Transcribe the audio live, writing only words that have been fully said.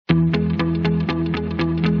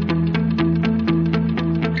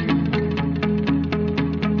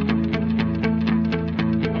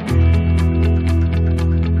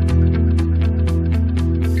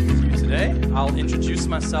introduce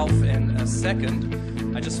myself in a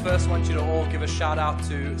second. I just first want you to all give a shout out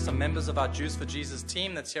to some members of our Jews for Jesus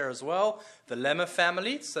team that's here as well. The Lemmer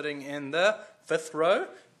family sitting in the 5th row.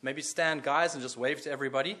 Maybe stand, guys, and just wave to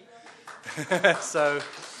everybody. It's a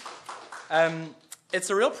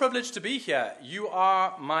real privilege to be here. You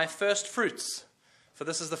are my first fruits. For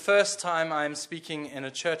this is the first time I'm speaking in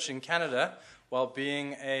a church in Canada while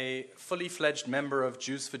being a fully fledged member of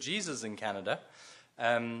Jews for Jesus in Canada.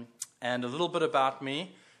 And a little bit about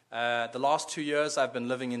me. The last 2 years I've been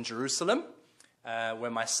living in Jerusalem, where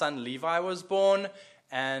my son Levi was born,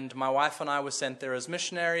 and my wife and I were sent there as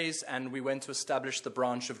missionaries, and we went to establish the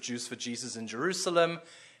branch of Jews for Jesus in Jerusalem.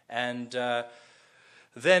 And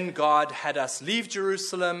then God had us leave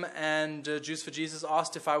Jerusalem, and Jews for Jesus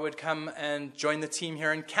asked if I would come and join the team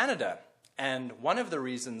here in Canada. And one of the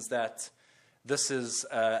reasons that this is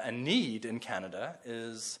a need in Canada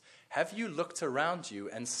is, have you looked around you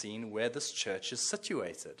and seen where this church is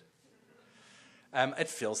situated? It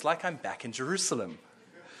feels like I'm back in Jerusalem.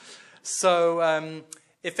 So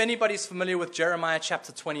if anybody's familiar with Jeremiah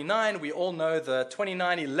chapter 29, we all know the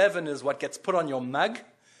 29:11 is what gets put on your mug.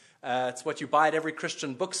 It's what you buy at every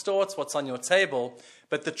Christian bookstore. It's what's on your table.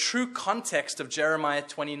 But the true context of Jeremiah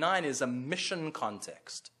 29 is a mission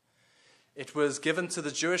context. It was given to the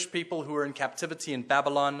Jewish people who were in captivity in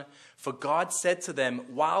Babylon. For God said to them,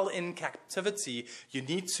 while in captivity, you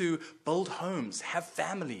need to build homes, have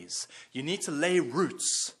families. You need to lay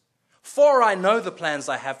roots. For I know the plans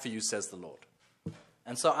I have for you, says the Lord.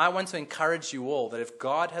 And so I want to encourage you all that if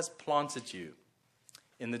God has planted you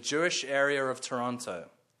in the Jewish area of Toronto,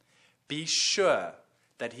 be sure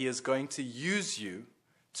that he is going to use you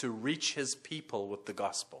to reach his people with the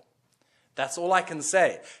gospel. That's all I can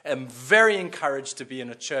say. I'm very encouraged to be in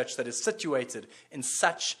a church that is situated in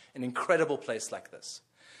such an incredible place like this.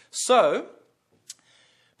 So,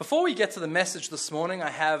 before we get to the message this morning,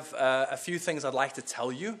 I have a few things I'd like to tell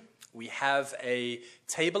you. We have a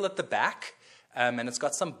table at the back, and it's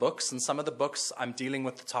got some books, and some of the books I'm dealing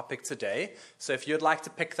with the topic today. So if you'd like to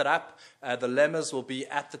pick that up, the Lemmers will be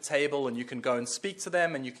at the table, and you can go and speak to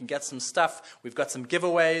them, and you can get some stuff. We've got some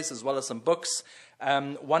giveaways as well as some books.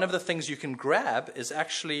 One of the things you can grab is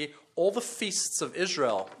actually all the feasts of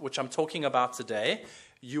Israel, which I'm talking about today.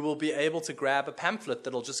 You will be able to grab a pamphlet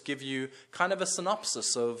that'll just give you kind of a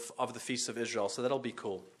synopsis of the feasts of Israel, so that'll be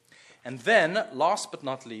cool. And then, last but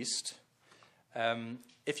not least,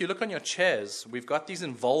 if you look on your chairs, we've got these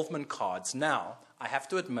involvement cards. Now, I have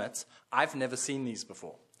to admit, I've never seen these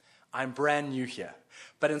before. I'm brand new here.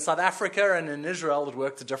 But in South Africa and in Israel, it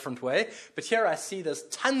worked a different way. But here I see there's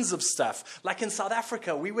tons of stuff. Like in South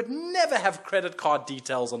Africa, we would never have credit card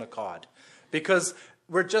details on a card because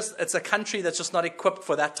it's a country that's just not equipped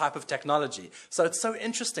for that type of technology. So it's so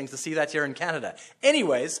interesting to see that here in Canada.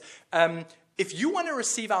 Anyways, if you want to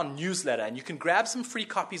receive our newsletter, and you can grab some free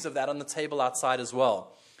copies of that on the table outside as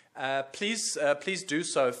well, please do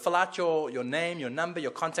so. Fill out your name, your number,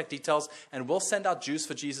 your contact details, and we'll send out Jews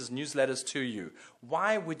for Jesus newsletters to you.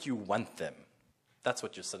 Why would you want them? That's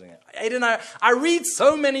what you're sitting at. Aiden, I read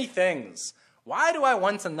so many things. Why do I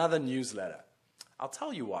want another newsletter? I'll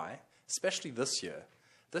tell you why, especially this year.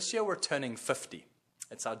 This year we're turning 50.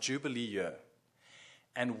 It's our Jubilee year.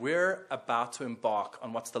 And we're about to embark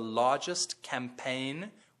on what's the largest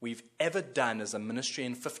campaign we've ever done as a ministry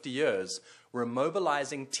in 50 years. We're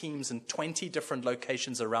mobilizing teams in 20 different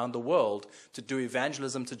locations around the world to do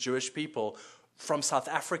evangelism to Jewish people, from South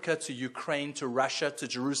Africa to Ukraine to Russia to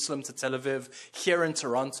Jerusalem to Tel Aviv, here in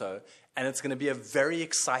Toronto. And it's going to be a very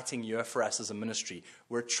exciting year for us as a ministry.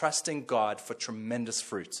 We're trusting God for tremendous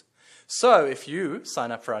fruit. So if you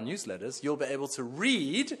sign up for our newsletters, you'll be able to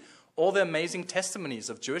read all the amazing testimonies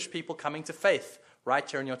of Jewish people coming to faith right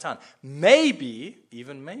here in your town. Maybe,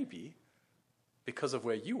 even maybe, because of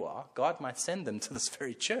where you are, God might send them to this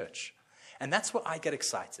very church. And that's where I get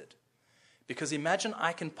excited. Because imagine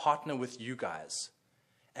I can partner with you guys.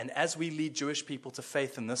 And as we lead Jewish people to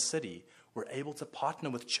faith in this city, we're able to partner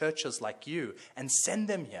with churches like you and send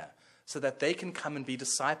them here so that they can come and be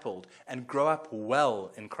discipled and grow up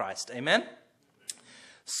well in Christ. Amen?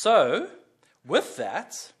 So, with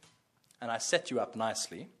that, and I set you up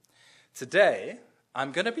nicely, today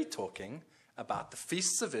I'm going to be talking about the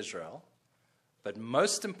feasts of Israel, but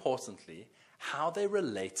most importantly, how they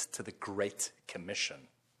relate to the Great Commission.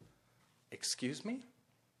 Excuse me?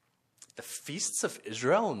 The feasts of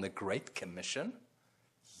Israel and the Great Commission?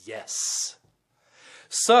 Yes.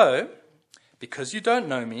 So, because you don't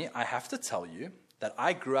know me, I have to tell you that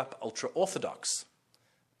I grew up ultra-Orthodox.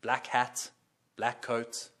 Black hat, black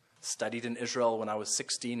coat, studied in Israel when I was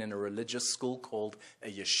 16 in a religious school called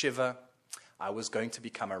a yeshiva. I was going to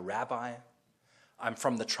become a rabbi. I'm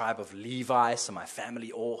from the tribe of Levi, so my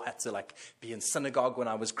family all had to be in synagogue when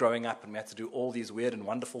I was growing up, and we had to do all these weird and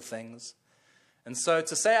wonderful things. And so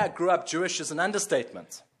to say I grew up Jewish is an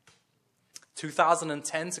understatement.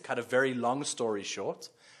 2010, to cut a very long story short,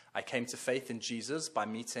 I came to faith in Jesus by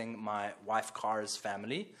meeting my wife Cara's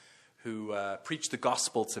family, who preached the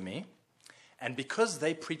gospel to me. And because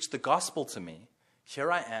they preached the gospel to me,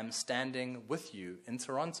 here I am standing with you in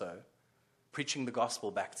Toronto, preaching the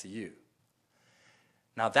gospel back to you.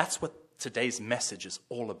 Now that's what today's message is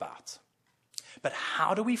all about. But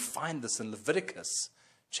how do we find this in Leviticus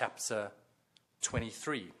chapter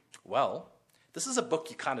 23? Well, this is a book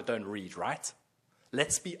you kind of don't read, right?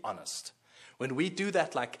 Let's be honest. When we do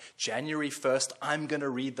that January 1st, I'm going to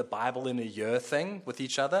read the Bible in a year thing with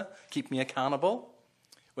each other, keep me accountable.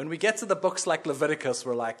 When we get to the books like Leviticus,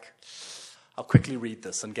 we're like, I'll quickly read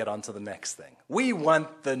this and get on to the next thing. We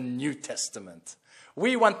want the New Testament.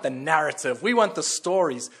 We want the narrative. We want the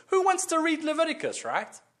stories. Who wants to read Leviticus,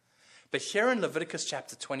 right? But here in Leviticus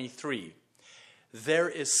chapter 23, there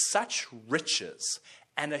is such riches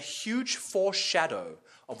and a huge foreshadow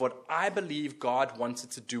of what I believe God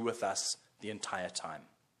wanted to do with us the entire time.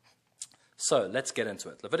 So let's get into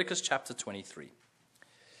it. Leviticus chapter 23.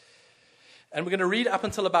 And we're going to read up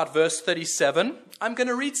until about verse 37. I'm going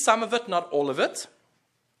to read some of it, not all of it.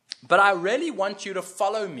 But I really want you to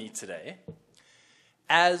follow me today,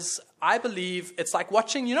 as I believe it's like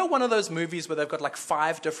watching, one of those movies where they've got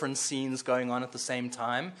 5 different scenes going on at the same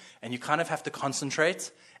time, and you kind of have to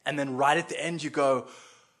concentrate, and then right at the end you go,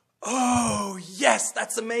 oh, yes,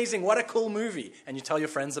 that's amazing. What a cool movie. And you tell your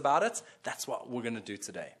friends about it. That's what we're going to do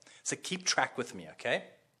today. So keep track with me, okay?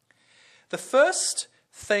 The first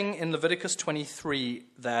thing in Leviticus 23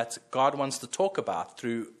 that God wants to talk about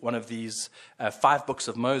through one of these 5 books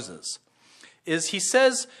of Moses is he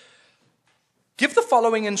says, give the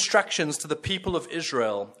following instructions to the people of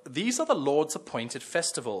Israel. These are the Lord's appointed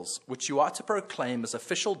festivals, which you are to proclaim as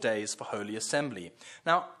official days for Holy Assembly.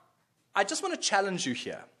 Now, I just want to challenge you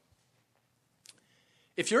here.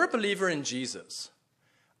 If you're a believer in Jesus,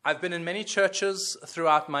 I've been in many churches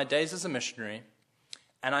throughout my days as a missionary,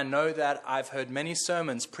 and I know that I've heard many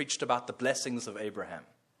sermons preached about the blessings of Abraham.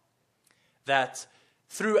 That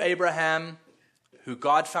through Abraham, who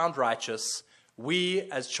God found righteous, we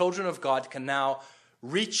as children of God can now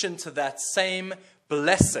reach into that same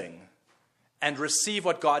blessing and receive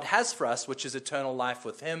what God has for us, which is eternal life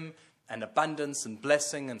with him and abundance and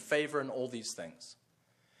blessing and favor and all these things.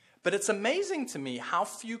 But it's amazing to me how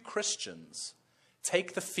few Christians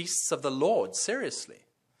take the feasts of the Lord seriously,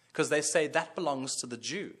 because they say that belongs to the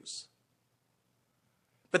Jews.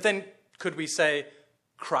 But then could we say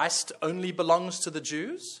Christ only belongs to the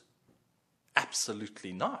Jews?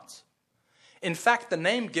 Absolutely not. In fact, the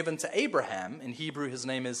name given to Abraham, in Hebrew his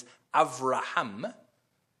name is Avraham,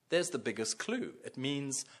 there's the biggest clue. It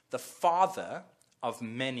means the father of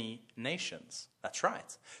many nations. That's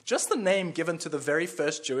right. Just the name given to the very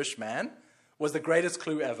first Jewish man was the greatest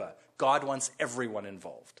clue ever. God wants everyone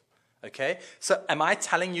involved. Okay? So am I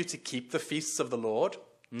telling you to keep the feasts of the Lord?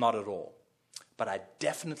 Not at all. But I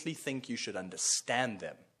definitely think you should understand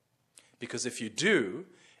them. Because if you do,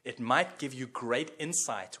 it might give you great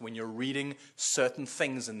insight when you're reading certain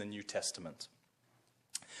things in the New Testament.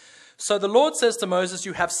 So the Lord says to Moses,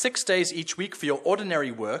 you have 6 days each week for your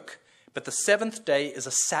ordinary work, but the 7th day is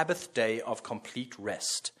a Sabbath day of complete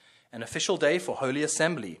rest, an official day for Holy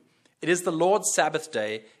Assembly. It is the Lord's Sabbath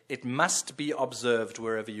day. It must be observed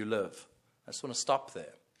wherever you live. I just want to stop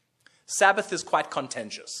there. Sabbath is quite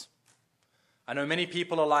contentious. I know many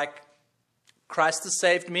people are like, Christ has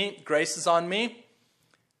saved me, grace is on me.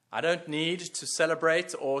 I don't need to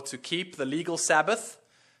celebrate or to keep the legal Sabbath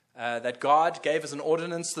that God gave as an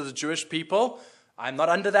ordinance to the Jewish people. I'm not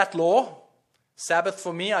under that law. Sabbath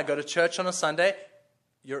for me, I go to church on a Sunday.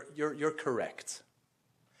 You're correct.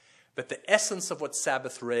 But the essence of what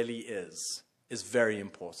Sabbath really is very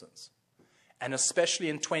important. And especially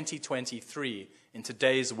in 2023, in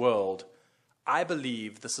today's world, I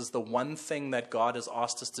believe this is the one thing that God has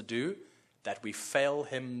asked us to do that we fail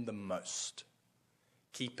him the most.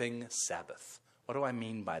 Keeping Sabbath. What do I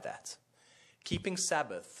mean by that? Keeping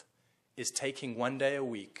Sabbath is taking 1 day a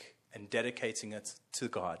week and dedicating it to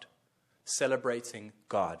God. Celebrating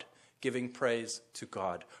God, giving praise to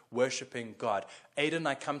God, worshiping God. Aidan,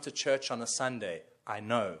 I come to church on a Sunday. I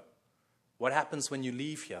know. What happens when you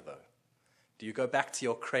leave here, though? Do you go back to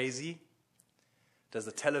your crazy? Does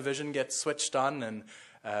the television get switched on and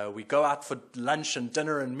we go out for lunch and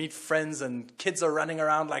dinner and meet friends and kids are running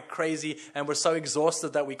around like crazy and we're so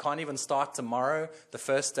exhausted that we can't even start tomorrow, the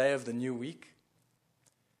first day of the new week?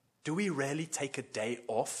 Do we really take a day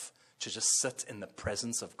off to just sit in the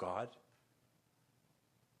presence of God?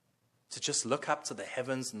 To just look up to the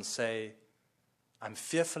heavens and say, I'm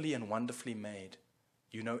fearfully and wonderfully made.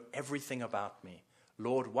 You know everything about me.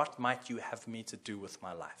 Lord, what might you have me to do with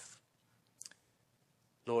my life?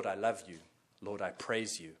 Lord, I love you. Lord, I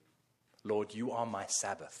praise you. Lord, you are my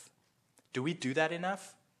Sabbath. Do we do that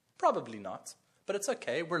enough? Probably not. But it's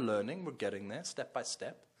okay. We're learning. We're getting there step by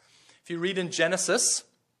step. If you read in Genesis,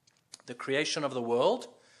 the creation of the world,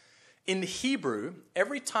 in Hebrew,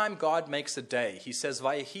 every time God makes a day, he says,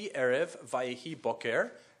 Vayehi Erev, Vayehi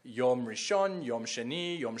Boker, Yom Rishon, Yom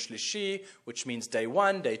Sheni, Yom Shlishi, which means day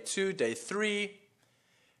 1, day 2, day 3.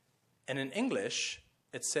 And in English,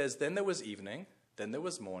 it says, then there was evening, then there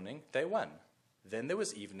was morning, day 1. Then there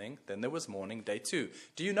was evening, then there was morning, day 2.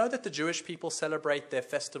 Do you know that the Jewish people celebrate their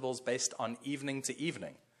festivals based on evening to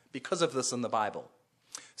evening? Because of this in the Bible.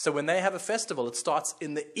 So when they have a festival, it starts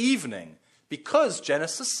in the evening. Because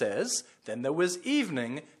Genesis says, then there was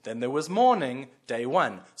evening, then there was morning, day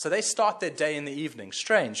 1. So they start their day in the evening.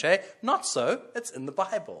 Strange, eh? Not so. It's in the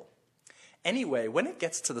Bible. Anyway, when it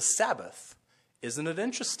gets to the Sabbath, isn't it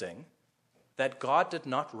interesting that God did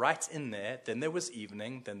not write in there, then there was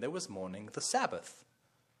evening, then there was morning, the Sabbath?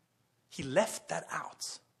 He left that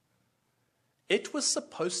out. It was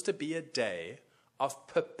supposed to be a day of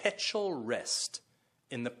perpetual rest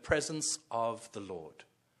in the presence of the Lord.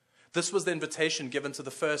 This was the invitation given to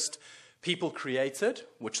the first people created,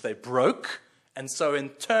 which they broke. And so in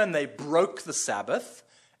turn, they broke the Sabbath.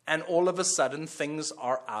 And all of a sudden, things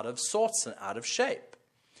are out of sorts and out of shape.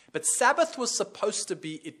 But Sabbath was supposed to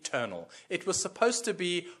be eternal. It was supposed to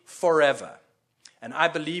be forever. And I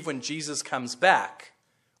believe when Jesus comes back,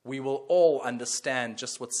 we will all understand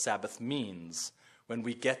just what Sabbath means when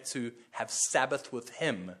we get to have Sabbath with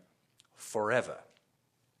him forever.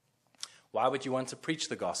 Why would you want to preach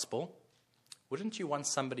the gospel? Wouldn't you want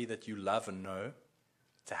somebody that you love and know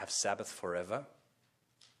to have Sabbath forever?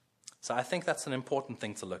 So I think that's an important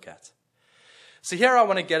thing to look at. So here I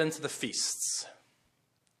want to get into the feasts.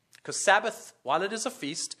 Because Sabbath, while it is a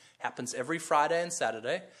feast, happens every Friday and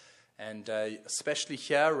Saturday. And especially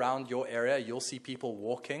here around your area, you'll see people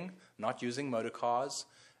walking, not using motor cars.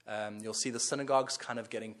 You'll see the synagogues kind of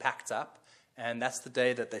getting packed up. And that's the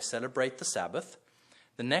day that they celebrate the Sabbath.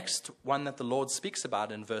 The next one that the Lord speaks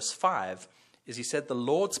about in verse 5 is he said, the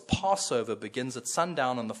Lord's Passover begins at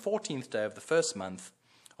sundown on the 14th day of the first month.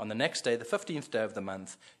 On the next day, the 15th day of the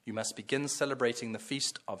month, you must begin celebrating the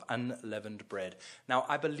feast of unleavened bread. Now,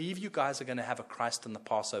 I believe you guys are going to have a Christ in the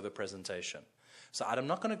Passover presentation. So I'm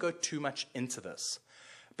not going to go too much into this.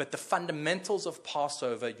 But the fundamentals of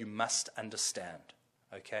Passover you must understand.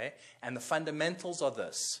 Okay? And the fundamentals are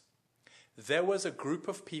this. There was a group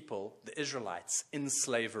of people, the Israelites, in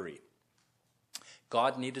slavery.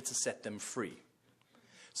 God needed to set them free.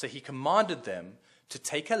 So he commanded them to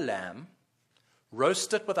take a lamb,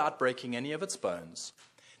 roast it without breaking any of its bones,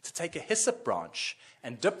 to take a hyssop branch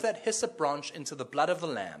and dip that hyssop branch into the blood of the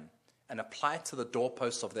lamb and apply it to the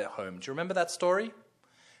doorposts of their home. Do you remember that story?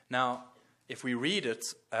 Now, if we read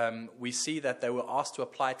it, we see that they were asked to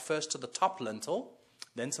apply it first to the top lintel,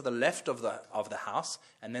 then to the left of the house,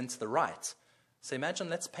 and then to the right. So imagine,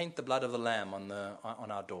 let's paint the blood of the lamb on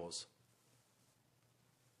our doors.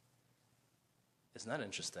 Isn't that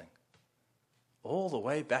interesting? All the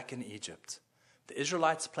way back in Egypt, the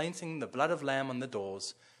Israelites painting the blood of lamb on the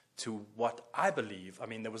doors to what I believe, I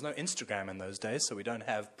mean, there was no Instagram in those days, so we don't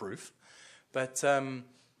have proof, but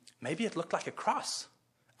maybe it looked like a cross,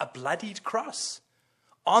 a bloodied cross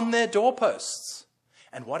on their doorposts.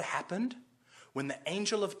 And what happened? When the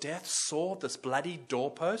angel of death saw this bloody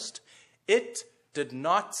doorpost, it did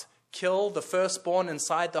not kill the firstborn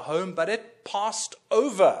inside the home, but it passed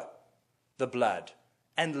over the blood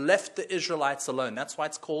and left the Israelites alone. That's why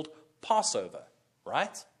it's called Passover,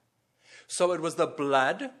 right? So it was the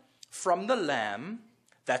blood from the lamb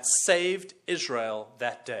that saved Israel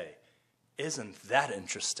that day. Isn't that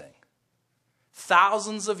interesting?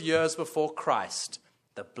 Thousands of years before Christ,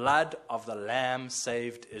 the blood of the lamb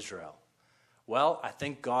saved Israel. Well, I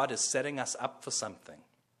think God is setting us up for something.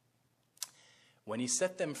 When he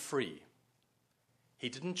set them free, he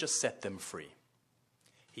didn't just set them free.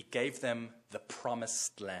 He gave them the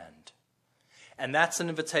promised land. And that's an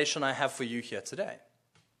invitation I have for you here today.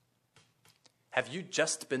 Have you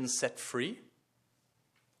just been set free?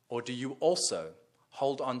 Or do you also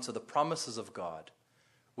hold on to the promises of God,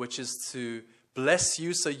 which is to bless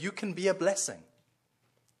you so you can be a blessing?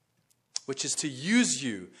 Which is to use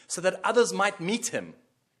you so that others might meet him,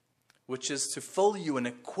 which is to fill you and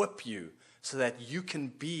equip you so that you can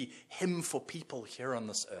be him for people here on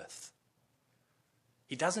this earth.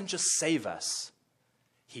 He doesn't just save us.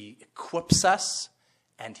 He equips us,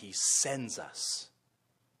 and he sends us.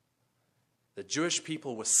 The Jewish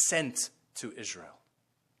people were sent to Israel.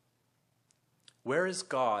 Where is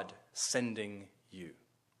God sending you?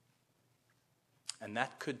 And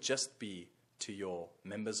that could just be to your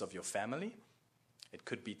members of your family. It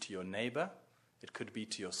could be to your neighbor. It could be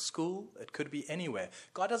to your school. It could be anywhere.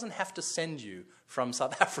 God doesn't have to send you from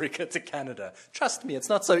South Africa to Canada. Trust me, it's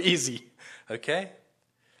not so easy. Okay?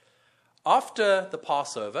 After the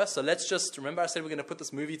Passover, so let's just, remember I said we're going to put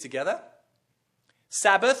this movie together?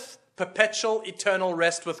 Sabbath, perpetual, eternal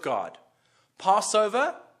rest with God.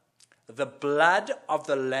 Passover, the blood of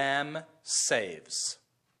the Lamb saves.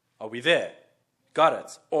 Are we there? Got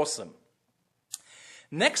it. Awesome.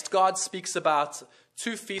 Next, God speaks about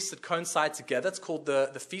two feasts that coincide together. It's called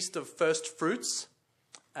the Feast of First Fruits.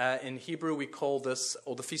 In Hebrew, we call this,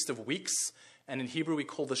 or the Feast of Weeks. And in Hebrew, we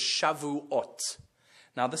call this Shavuot.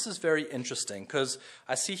 Now, this is very interesting because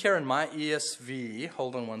I see here in my ESV,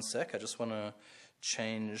 hold on one sec, I just want to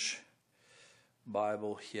change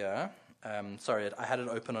Bible here. Sorry, I had it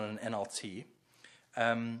open on an NLT.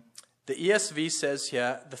 The ESV says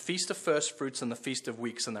here, the Feast of First Fruits and the Feast of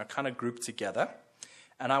Weeks, and they're kind of grouped together.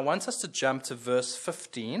 And I want us to jump to verse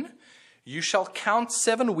 15. You shall count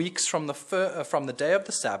 7 weeks from the day of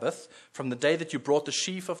the Sabbath, from the day that you brought the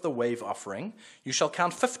sheaf of the wave offering. You shall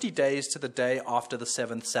count 50 days to the day after the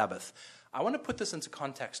 7th Sabbath. I want to put this into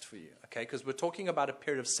context for you, okay? Because we're talking about a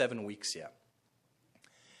period of 7 weeks here.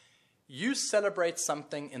 You celebrate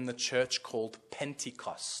something in the church called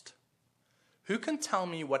Pentecost. Who can tell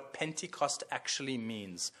me what Pentecost actually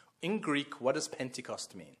means? In Greek, what does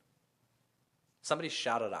Pentecost mean? Somebody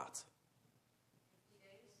shout it out.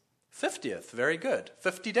 50th, very good.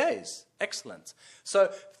 50 days, excellent.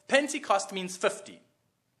 So Pentecost means 50,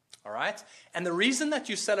 all right? And the reason that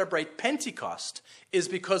you celebrate Pentecost is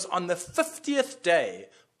because on the 50th day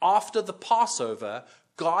after the Passover,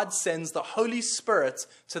 God sends the Holy Spirit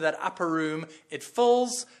to that upper room. It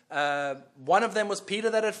fills. One of them was Peter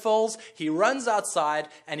that it fills. He runs outside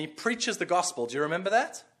and he preaches the gospel. Do you remember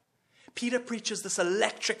that? Peter preaches this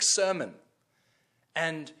electric sermon.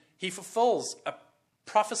 And he fulfills a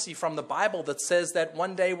prophecy from the Bible that says that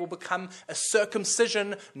one day will become a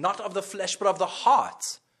circumcision, not of the flesh, but of the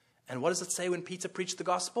heart. And what does it say when Peter preached the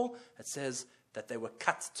gospel? It says that they were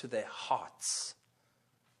cut to their hearts.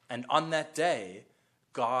 And on that day,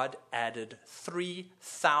 God added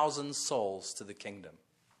 3,000 souls to the kingdom.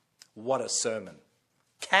 What a sermon.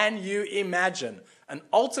 Can you imagine an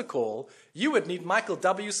altar call? You would need Michael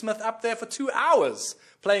W. Smith up there for 2 hours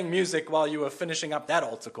playing music while you were finishing up that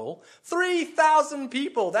altar call. 3,000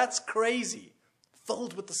 people, that's crazy.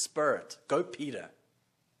 Filled with the Spirit. Go Peter.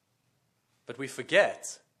 But we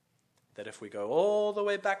forget that if we go all the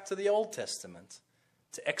way back to the Old Testament,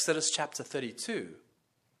 to Exodus chapter 32,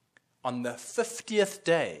 on the 50th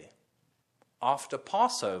day after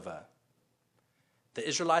Passover, the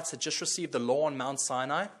Israelites had just received the law on Mount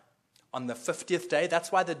Sinai. On the 50th day,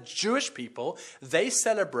 that's why the Jewish people, they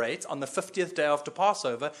celebrate on the 50th day after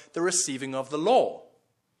Passover the receiving of the law.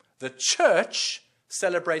 The church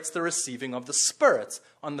celebrates the receiving of the Spirit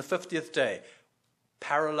on the 50th day.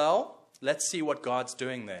 Parallel, let's see what God's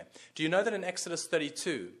doing there. Do you know that in Exodus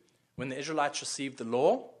 32, when the Israelites received the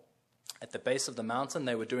law, at the base of the mountain,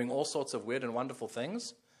 they were doing all sorts of weird and wonderful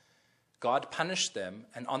things. God punished them,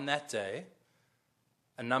 and on that day,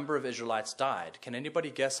 a number of Israelites died. Can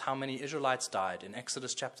anybody guess how many Israelites died in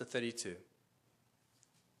Exodus chapter 32?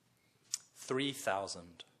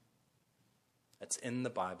 3,000. It's in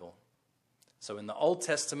the Bible. So in the Old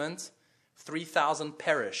Testament, 3,000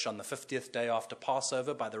 perish on the 50th day after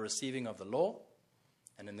Passover by the receiving of the law.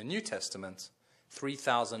 And in the New Testament,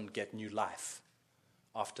 3,000 get new life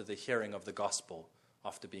after the hearing of the gospel,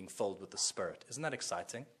 after being filled with the Spirit. Isn't that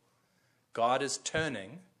exciting? God is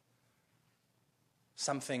turning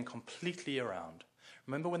something completely around.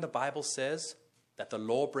 Remember when the Bible says that the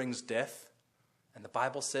law brings death, and the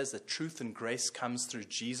Bible says that truth and grace comes through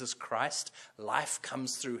Jesus Christ, life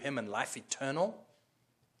comes through him, and life eternal?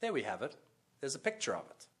 There we have it. There's a picture of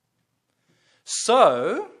it.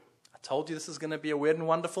 So, I told you this is going to be a weird and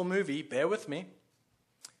wonderful movie. Bear with me.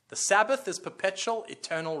 The Sabbath is perpetual,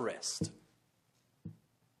 eternal rest.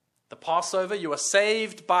 The Passover, you are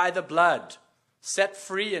saved by the blood, set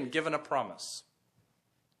free and given a promise.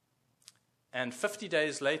 And 50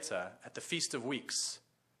 days later, at the Feast of Weeks,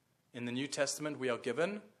 in the New Testament, we are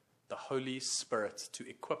given the Holy Spirit to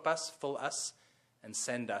equip us, fill us, and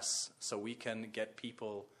send us so we can get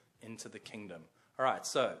people into the kingdom. All right,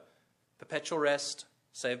 so perpetual rest,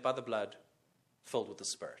 saved by the blood, filled with the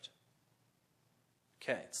Spirit.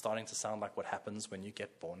 Okay, it's starting to sound like what happens when you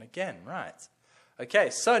get born again, right?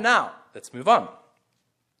 Okay, so now, let's move on.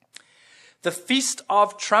 The Feast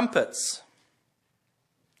of Trumpets.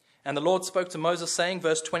 And the Lord spoke to Moses, saying,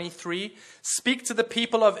 verse 23, "Speak to the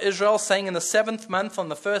people of Israel, saying, in the 7th month, on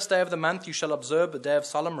the 1st day of the month, you shall observe the day of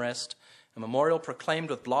solemn rest, a memorial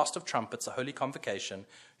proclaimed with blast of trumpets, a holy convocation.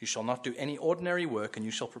 You shall not do any ordinary work, and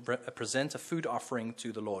you shall present a food offering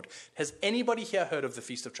to the Lord." Has anybody here heard of the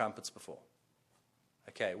Feast of Trumpets before?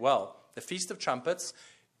 Okay, well, the Feast of Trumpets,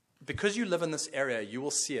 because you live in this area, you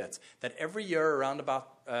will see it, that every year around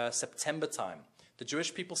about September time, the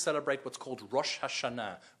Jewish people celebrate what's called Rosh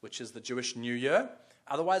Hashanah, which is the Jewish New Year,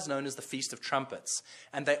 otherwise known as the Feast of Trumpets.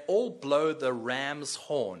 And they all blow the ram's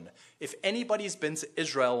horn. If anybody's been to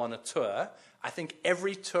Israel on a tour, I think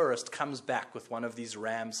every tourist comes back with one of these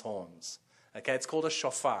ram's horns. Okay, it's called a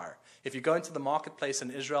shofar. If you go into the marketplace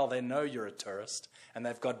in Israel, they know you're a tourist, and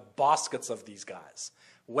they've got baskets of these guys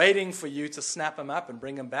waiting for you to snap them up and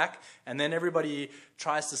bring them back, and then everybody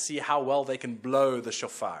tries to see how well they can blow the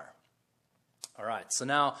shofar. All right, so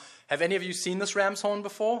now, have any of you seen this ram's horn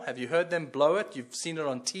before? Have you heard them blow it? You've seen it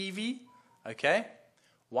on TV? Okay.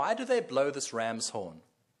 Why do they blow this ram's horn?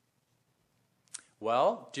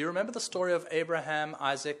 Well, do you remember the story of Abraham,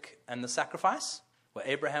 Isaac, and the sacrifice? Where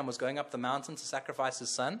Abraham was going up the mountain to sacrifice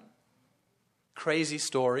his son? Crazy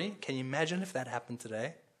story. Can you imagine if that happened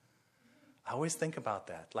today? I always think about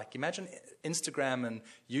that. Like, imagine Instagram and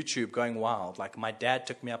YouTube going wild. Like, my dad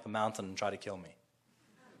took me up a mountain and tried to kill me.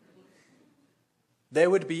 There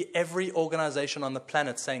would be every organization on the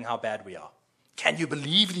planet saying how bad we are. Can you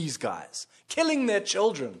believe these guys? Killing their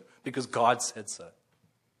children because God said so.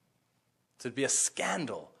 So it'd be a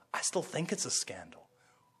scandal. I still think it's a scandal.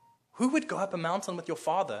 Who would go up a mountain with your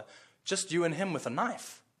father, just you and him with a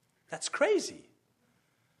knife? That's crazy.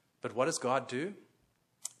 But what does God do?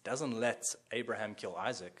 Doesn't let Abraham kill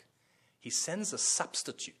Isaac. He sends a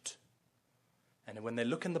substitute. And when they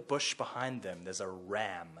look in the bush behind them, there's a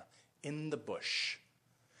ram in the bush.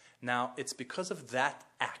 Now, it's because of that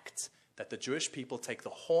act that the Jewish people take the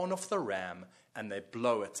horn off the ram and they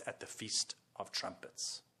blow it at the Feast of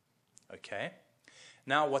Trumpets. Okay?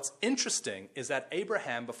 Now, what's interesting is that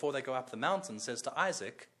Abraham, before they go up the mountain, says to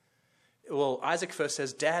Isaac, well, Isaac first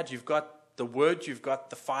says, "Dad, you've got the wood, you've got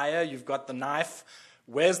the fire, you've got the knife.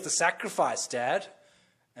 Where's the sacrifice, Dad?"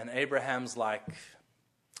 And Abraham's like,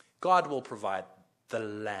 "God will provide the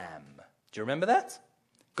lamb." Do you remember that?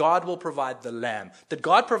 God will provide the lamb. Did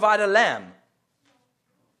God provide a lamb?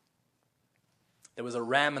 There was a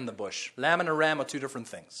ram in the bush. Lamb and a ram are two different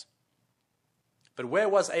things. But where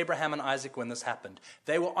was Abraham and Isaac when this happened?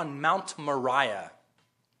 They were on Mount Moriah,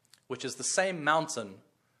 which is the same mountain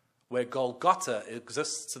where Golgotha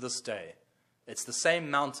exists to this day. It's the same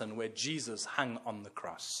mountain where Jesus hung on the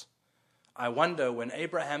cross. I wonder, when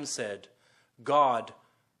Abraham said, "God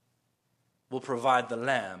will provide the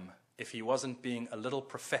lamb," if he wasn't being a little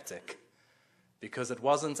prophetic, because it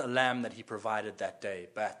wasn't a lamb that he provided that day,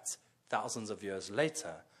 but thousands of years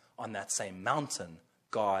later, on that same mountain,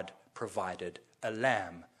 God provided a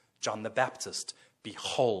lamb. John the Baptist,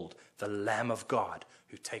 "Behold, the Lamb of God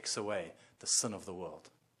who takes away the sin of the world."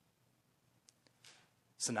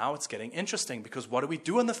 So now it's getting interesting, because what do we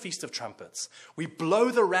do on the Feast of Trumpets? We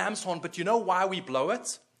blow the ram's horn, but you know why we blow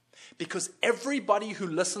it? Because everybody who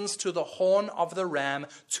listens to the horn of the ram,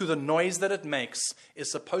 to the noise that it makes,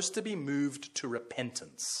 is supposed to be moved to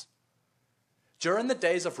repentance. During the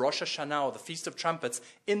days of Rosh Hashanah, or the Feast of Trumpets,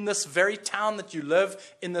 in this very town that you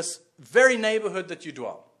live, in this very neighborhood that you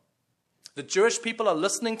dwell, the Jewish people are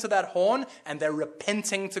listening to that horn and they're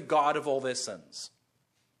repenting to God of all their sins.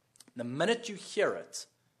 The minute you hear it,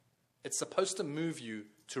 it's supposed to move you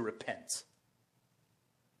to repent.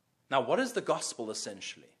 Now, what is the gospel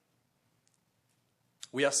essentially?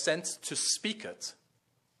 We are sent to speak it,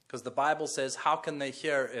 because the Bible says, how can they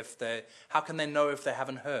know if they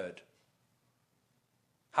haven't heard?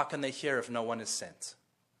 How can they hear if no one is sent?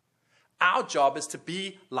 Our job is to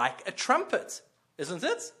be like a trumpet, isn't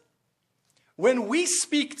it? When we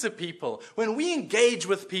speak to people, when we engage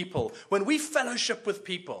with people, when we fellowship with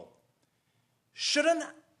people, shouldn't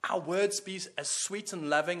our words be as sweet and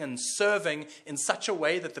loving and serving in such a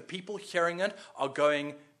way that the people hearing it are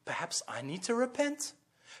going, perhaps I need to repent?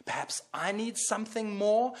 Perhaps I need something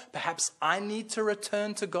more? Perhaps I need to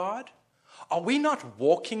return to God? Are we not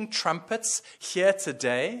walking trumpets here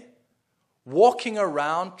today? Walking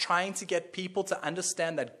around trying to get people to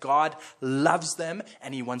understand that God loves them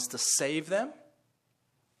and He wants to save them?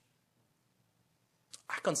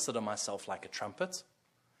 I consider myself like a trumpet.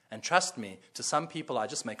 And trust me, to some people I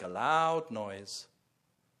just make a loud noise.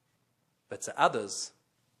 But to others,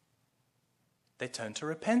 they turn to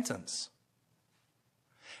repentance.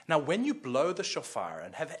 Now, when you blow the shofar,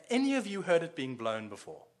 and have any of you heard it being blown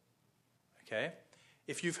before? Okay?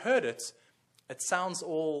 If you've heard it, it sounds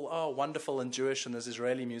all wonderful and Jewish, and there's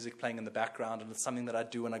Israeli music playing in the background, and it's something that I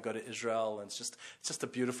do when I go to Israel, and it's just a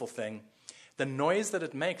beautiful thing. The noise that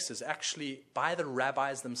it makes is actually, by the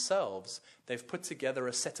rabbis themselves, they've put together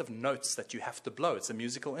a set of notes that you have to blow. It's a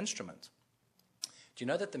musical instrument. Do you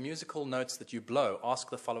know that the musical notes that you blow ask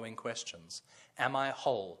the following questions? Am I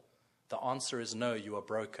whole? The answer is no, you are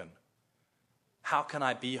broken. How can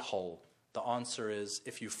I be whole? The answer is,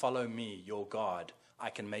 if you follow me, your God, I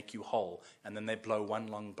can make you whole. And then they blow one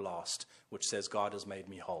long blast, which says, God has made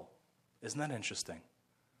me whole. Isn't that interesting?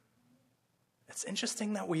 It's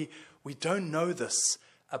interesting that we don't know this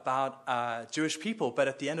about Jewish people, but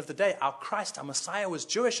at the end of the day, our Christ, our Messiah, was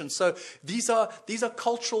Jewish, and so these are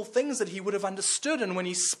cultural things that he would have understood, and when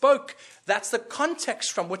he spoke, that's the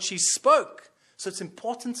context from which he spoke. So it's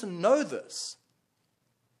important to know this.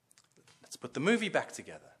 Let's put the movie back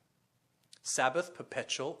together. Sabbath,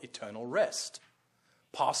 perpetual, eternal rest.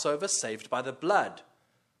 Passover, saved by the blood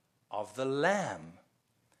of the Lamb.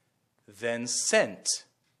 Then sent.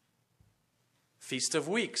 Feast of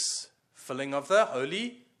Weeks, filling of the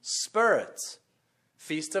Holy Spirit.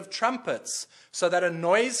 Feast of Trumpets, so that a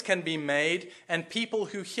noise can be made and people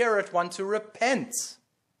who hear it want to repent.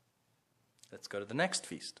 Let's go to the next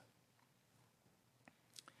feast.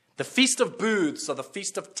 The Feast of Booths, or the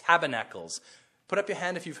Feast of Tabernacles. Put up your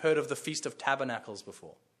hand if you've heard of the Feast of Tabernacles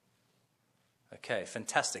before. Okay,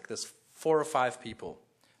 fantastic. There's 4 or 5 people.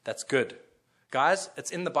 That's good. Guys,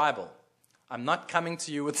 it's in the Bible. I'm not coming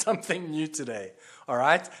to you with something new today. All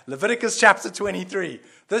right? Leviticus chapter 23.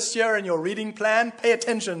 This year in your reading plan, pay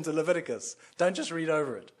attention to Leviticus. Don't just read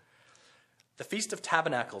over it. The Feast of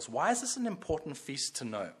Tabernacles. Why is this an important feast to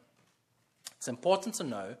know? It's important to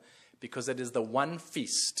know because it is the one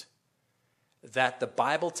feast that the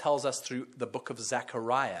Bible tells us through the book of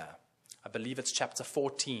Zechariah. I believe it's chapter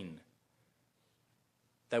 14.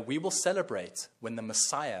 That we will celebrate when the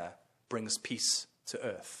Messiah brings peace to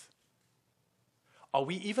earth. Are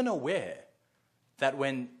we even aware that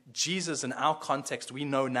when Jesus, in our context, we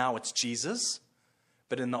know now it's Jesus,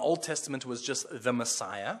 but in the Old Testament it was just the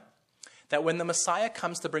Messiah, that when the Messiah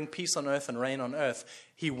comes to bring peace on earth and reign on earth,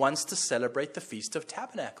 he wants to celebrate the Feast of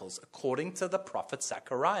Tabernacles, according to the prophet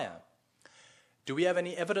Zechariah. Do we have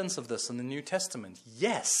any evidence of this in the New Testament?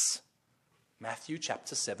 Yes. Matthew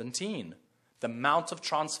chapter 17, the Mount of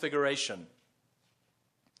Transfiguration.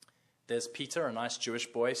 There's Peter, a nice Jewish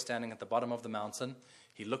boy, standing at the bottom of the mountain.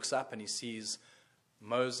 He looks up and he sees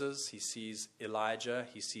Moses, he sees Elijah,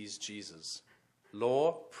 he sees Jesus.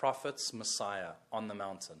 Law, prophets, Messiah on the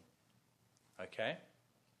mountain. Okay?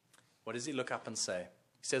 What does he look up and say?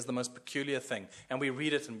 He says the most peculiar thing. And we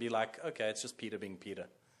read it and be like, okay, it's just Peter being Peter.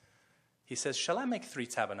 He says, shall I make 3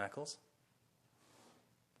 tabernacles?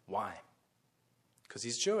 Why? Because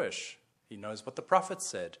he's Jewish. He knows what the prophet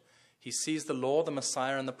said. He sees the law, the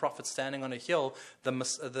Messiah, and the prophet standing on a hill.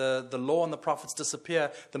 The law and the prophets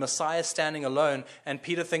disappear. The Messiah standing alone. And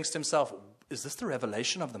Peter thinks to himself, is this the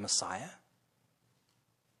revelation of the Messiah?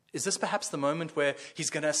 Is this perhaps the moment where he's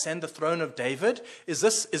going to ascend the throne of David? Is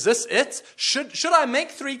this it? Should I make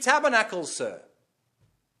 3 tabernacles, sir?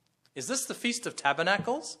 Is this the Feast of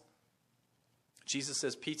Tabernacles? Jesus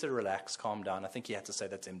says, Peter, relax, calm down. I think he had to say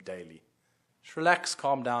that to him daily. Just relax,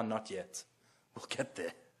 calm down, not yet. We'll get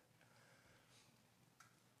there.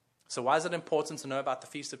 So why is it important to know about the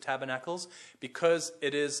Feast of Tabernacles? Because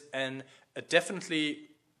it is definitely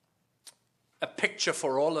a picture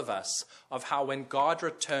for all of us of how when God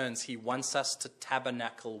returns, he wants us to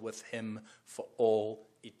tabernacle with him for all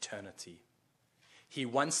eternity. He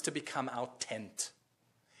wants to become our tent.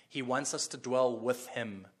 He wants us to dwell with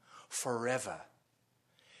him forever.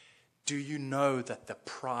 Do you know that the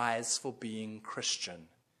prize for being Christian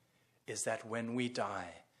is that when we die,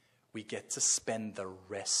 we get to spend the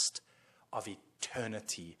rest of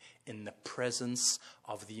eternity in the presence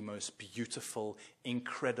of the most beautiful,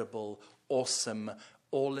 incredible, awesome,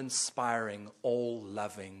 all-inspiring,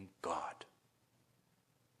 all-loving God?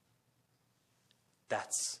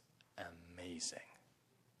 That's amazing.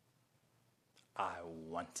 I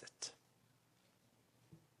want it.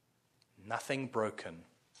 Nothing broken,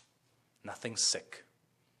 nothing sick.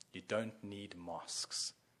 You don't need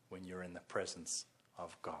masks when you're in the presence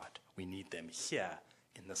of God. We need them here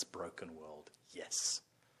in this broken world, yes.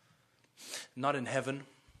 Not in heaven.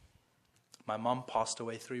 My mom passed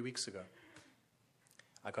away 3 weeks ago.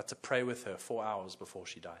 I got to pray with her 4 hours before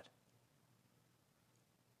she died.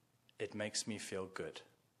 It makes me feel good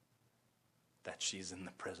that she's in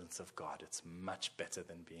the presence of God. It's much better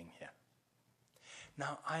than being here.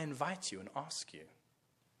 Now, I invite you and ask you,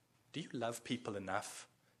 Do you love people enough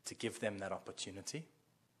to give them that opportunity?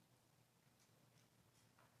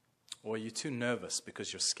 Or are you too nervous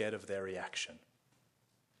because you're scared of their reaction?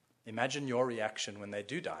 Imagine your reaction when they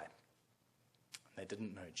do die. They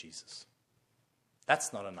didn't know Jesus.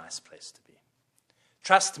 That's not a nice place to be.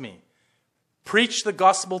 Trust me. Preach the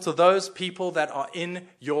gospel to those people that are in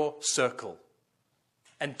your circle.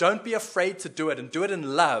 And don't be afraid to do it. And do it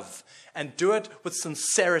in love. And do it with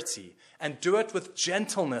sincerity. And do it with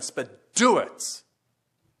gentleness. But do it.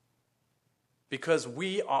 Because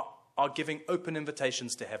we are giving open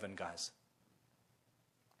invitations to heaven, guys.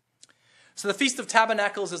 So the Feast of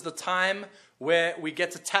Tabernacles is the time where we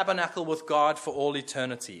get to tabernacle with God for all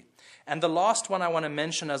eternity. And the last one I want to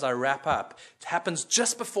mention as I wrap up happens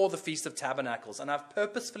just before the Feast of Tabernacles. And I've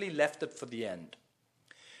purposefully left it for the end.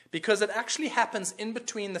 Because it actually happens in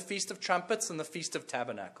between the Feast of Trumpets and the Feast of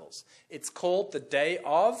Tabernacles. It's called the Day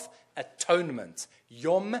of Atonement,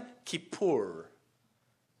 Yom Kippur.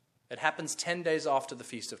 It happens 10 days after the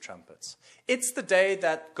Feast of Trumpets. It's the day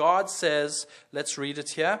that God says, let's read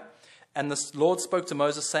it here. And the Lord spoke to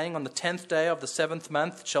Moses, saying, on the 10th day of the 7th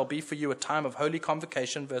month shall be for you a time of holy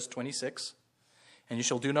convocation, verse 26. And you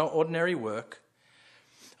shall do no ordinary work.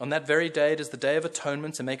 On that very day it is the day of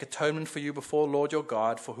atonement, to make atonement for you before Lord your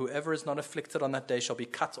God. For whoever is not afflicted on that day shall be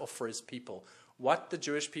cut off for his people. What the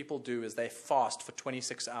Jewish people do is they fast for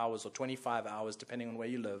 26 hours or 25 hours, depending on where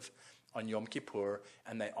you live, on Yom Kippur,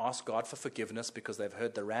 and they ask God for forgiveness because they've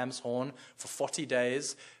heard the ram's horn for 40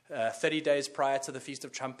 days, 30 days prior to the Feast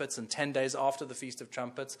of Trumpets and 10 days after the Feast of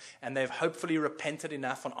Trumpets, and they've hopefully repented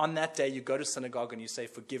enough. And on that day, you go to synagogue and you say,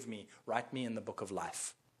 forgive me, write me in the book of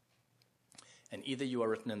life. And either you are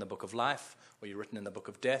written in the book of life or you're written in the book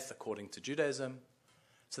of death, according to Judaism.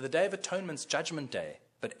 So the Day of Atonement's Judgment Day,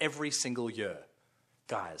 but every single year.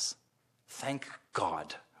 Guys, thank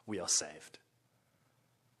God we are saved.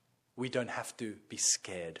 We don't have to be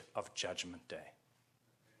scared of Judgment Day.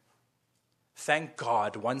 Thank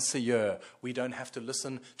God once a year we don't have to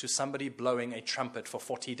listen to somebody blowing a trumpet for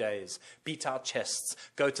 40 days, beat our chests,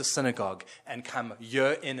 go to synagogue, and come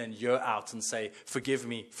year in and year out and say, forgive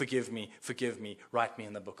me, forgive me, forgive me, write me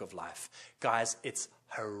in the book of life. Guys, it's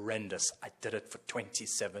horrendous. I did it for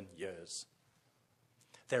 27 years.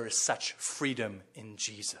 There is such freedom in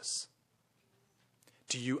Jesus.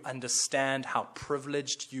 Do you understand how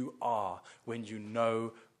privileged you are when you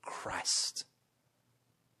know Christ?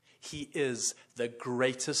 He is the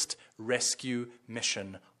greatest rescue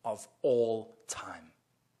mission of all time.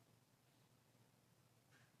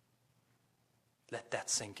 Let that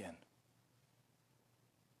sink in.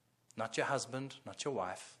 Not your husband, not your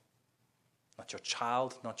wife, not your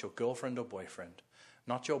child, not your girlfriend or boyfriend,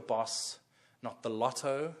 not your boss, not the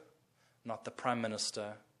lotto, not the prime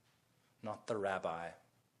minister, not the rabbi.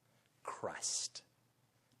 Christ,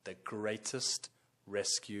 the greatest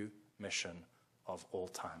rescue mission of all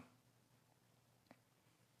time.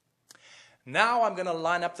 Now I'm going to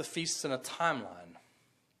line up the feasts in a timeline.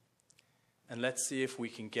 And let's see if we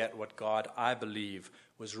can get what God, I believe,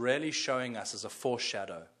 was really showing us as a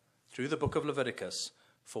foreshadow through the book of Leviticus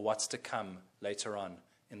for what's to come later on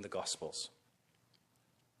in the Gospels.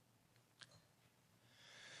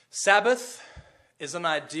 Sabbath is an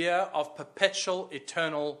idea of perpetual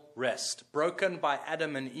eternal rest. Broken by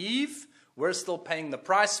Adam and Eve. We're still paying the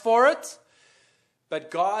price for it.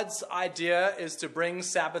 But God's idea is to bring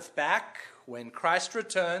Sabbath back when Christ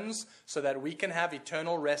returns so that we can have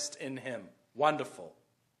eternal rest in Him. Wonderful.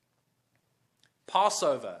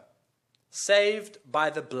 Passover, saved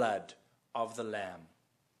by the blood of the Lamb.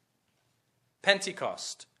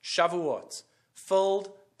 Pentecost, Shavuot,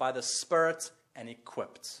 filled by the Spirit and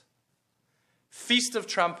equipped. Feast of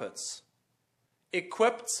Trumpets,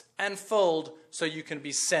 equipped and filled so you can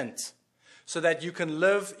be sent, so that you can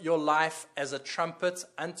live your life as a trumpet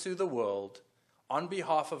unto the world on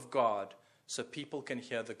behalf of God so people can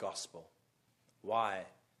hear the gospel. Why?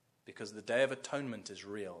 Because the Day of Atonement is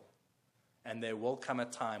real, and there will come a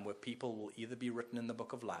time where people will either be written in the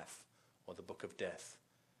book of life or the book of death.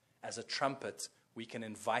 As a trumpet, we can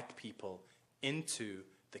invite people into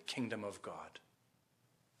the kingdom of God.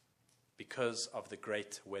 Because of the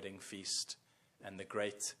great wedding feast and the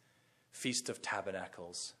great Feast of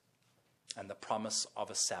Tabernacles and the promise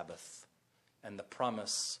of a Sabbath and the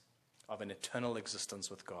promise of an eternal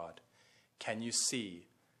existence with God, can you see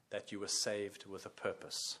that you were saved with a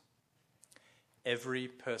purpose? Every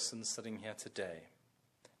person sitting here today,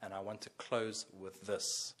 and I want to close with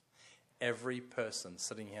this, every person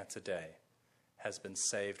sitting here today has been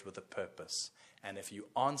saved with a purpose. And if you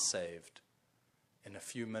aren't saved, in a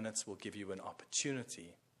few minutes, we'll give you an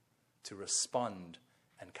opportunity to respond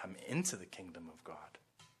and come into the kingdom of God.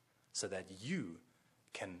 so that you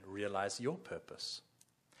can realize your purpose.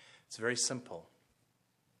 It's very simple.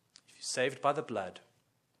 If you're saved by the blood,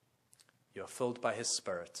 you're filled by his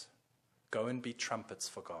Spirit. Go and be trumpets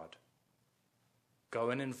for God. Go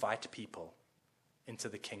and invite people into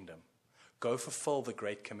the kingdom. Go fulfill the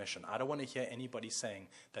Great Commission. I don't want to hear anybody saying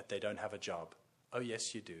that they don't have a job. Oh,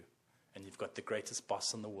 yes, you do. And you've got the greatest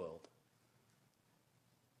boss in the world.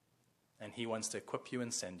 And he wants to equip you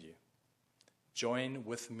and send you. Join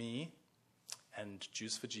with me and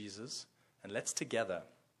Jews for Jesus, and let's together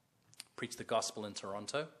preach the gospel in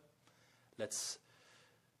Toronto. Let's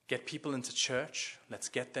get people into church. Let's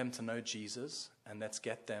get them to know Jesus, and let's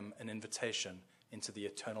get them an invitation into the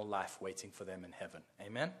eternal life waiting for them in heaven.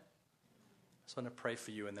 Amen? I just want to pray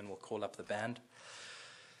for you, and then we'll call up the band.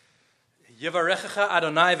 Yivarechecha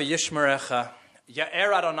Adonai v'yishmerecha.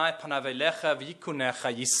 Ya'er Adonai panav elecha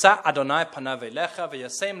v'yikunecha. Yisa Adonai panav elecha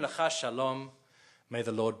v'yasem lecha shalom. May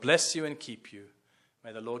the Lord bless you and keep you.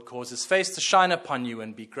 May the Lord cause his face to shine upon you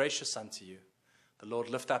and be gracious unto you. The Lord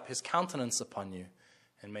lift up his countenance upon you,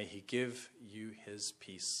 and may he give you his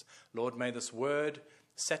peace. Lord, may this word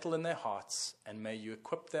settle in their hearts, and may you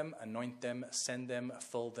equip them, anoint them, send them,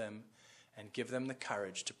 fill them, and give them the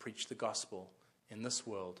courage to preach the gospel in this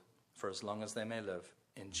world for as long as they may live.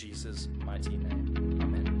 In Jesus' mighty name.